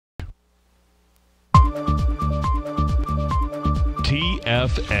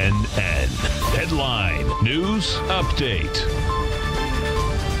TFNN. Headline News Update.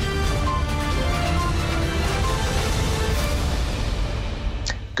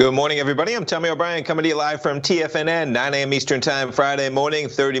 Good morning, everybody. I'm Tommy O'Brien coming to you live from TFNN, 9 a.m. Eastern Time, Friday morning.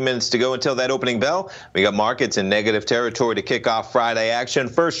 30 minutes to go until that opening bell. We got markets in negative territory to kick off Friday action.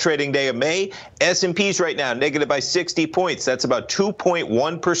 First trading day of May. S&P's right now negative by 60 points. That's about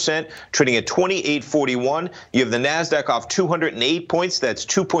 2.1%, trading at 2841. You have the NASDAQ off 208 points. That's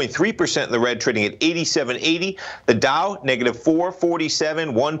 2.3% in the red, trading at 8780. The Dow negative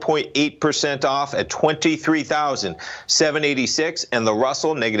 447, 1.8% off at 23,786. And the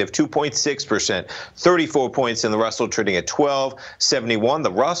Russell negative 2.6%, 34 points in the Russell, trading at 1271.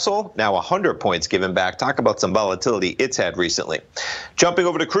 The Russell now 100 points given back. Talk about some volatility it's had recently. Jumping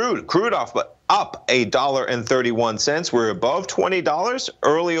over to crude. Crude off, but up $1.31. We're above $20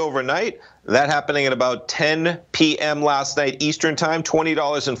 early overnight. That happening at about 10 p.m. last night Eastern Time,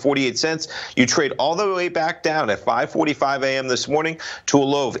 $20.48. You trade all the way back down at 5:45 a.m. this morning to a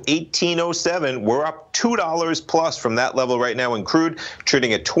low of $18.07. We're up $2 plus from that level right now in crude,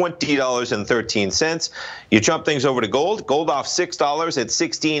 trading at $20.13. You jump things over to gold. Gold off $6 at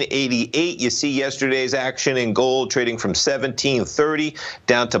 $16.88. You see yesterday's action in gold trading from $17.30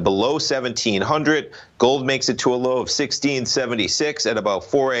 down to below $1,700. Gold makes it to a low of $16.76 at about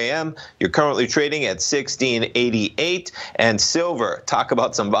 4 a.m. You're currently trading at $16.88. And silver, talk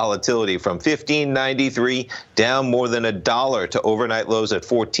about some volatility, from $15.93 down more than $1 to overnight lows at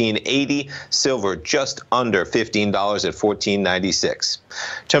 $14.80. Silver just under $15 at $14.96.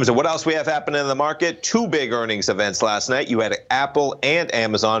 In terms of what else we have happening in the market, two big earnings events last night. You had Apple and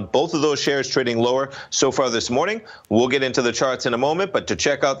Amazon, both of those shares trading lower so far this morning. We'll get into the charts in a moment, but to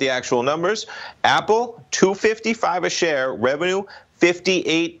check out the actual numbers, Apple, $255 a share, revenue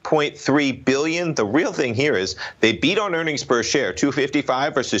 $58.3 billion. The real thing here is they beat on earnings per share,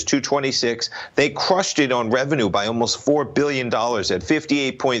 $255 versus $226. They crushed it on revenue by almost $4 billion at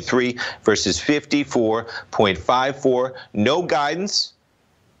 $58.3 versus $54.54. No guidance.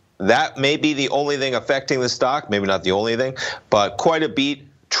 That may be the only thing affecting the stock. Maybe not the only thing, but quite a beat.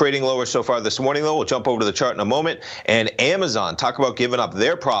 Trading lower so far this morning, though. We'll jump over to the chart in a moment. And Amazon, talk about giving up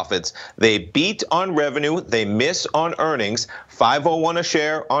their profits. They beat on revenue. They miss on earnings. $5.01 a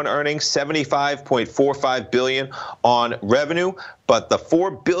share on earnings, $75.45 billion on revenue. But the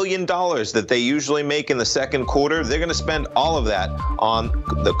 $4 billion that they usually make in the second quarter, they're going to spend all of that on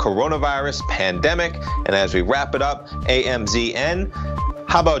the coronavirus pandemic. And as we wrap it up, AMZN,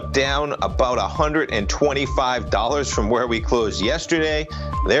 how about down about $125 from where we closed yesterday?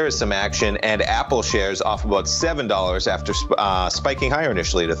 There is some action, and Apple shares off about $7 after spiking higher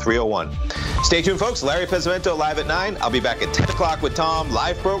initially to 301. Stay tuned, folks. Larry Pesavento live at 9. I'll be back at 10 o'clock with Tom.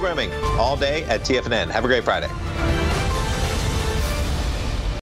 Live programming all day at TFNN. Have a great Friday.